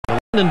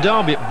London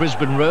derby at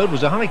Brisbane Road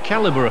was a high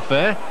calibre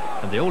affair,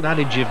 and the old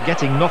adage of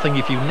getting nothing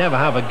if you never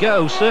have a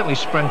go certainly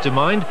sprang to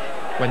mind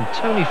when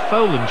Tony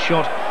Folan's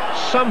shot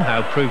somehow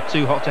proved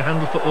too hot to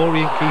handle for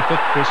Orient keeper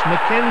Chris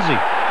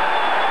Mackenzie.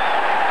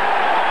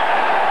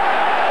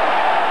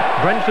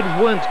 Brentford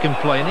weren't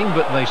complaining,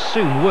 but they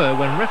soon were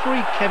when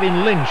referee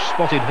Kevin Lynch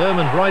spotted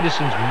Herman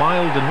Hreiderson's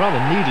mild and rather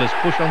needless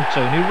push on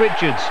Tony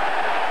Richards.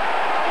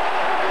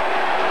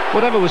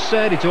 Whatever was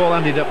said, it all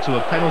ended up to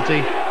a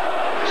penalty,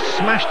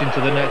 smashed into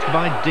the net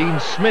by Dean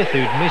Smith,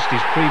 who'd missed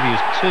his previous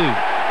two.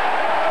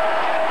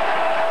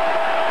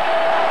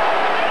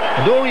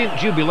 And Orient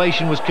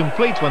jubilation was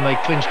complete when they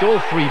clinched all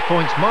 3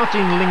 points.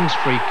 Martin Ling's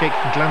free kick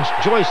glanced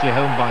joyously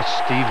home by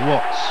Steve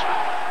Watts.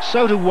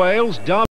 So to Wales, derby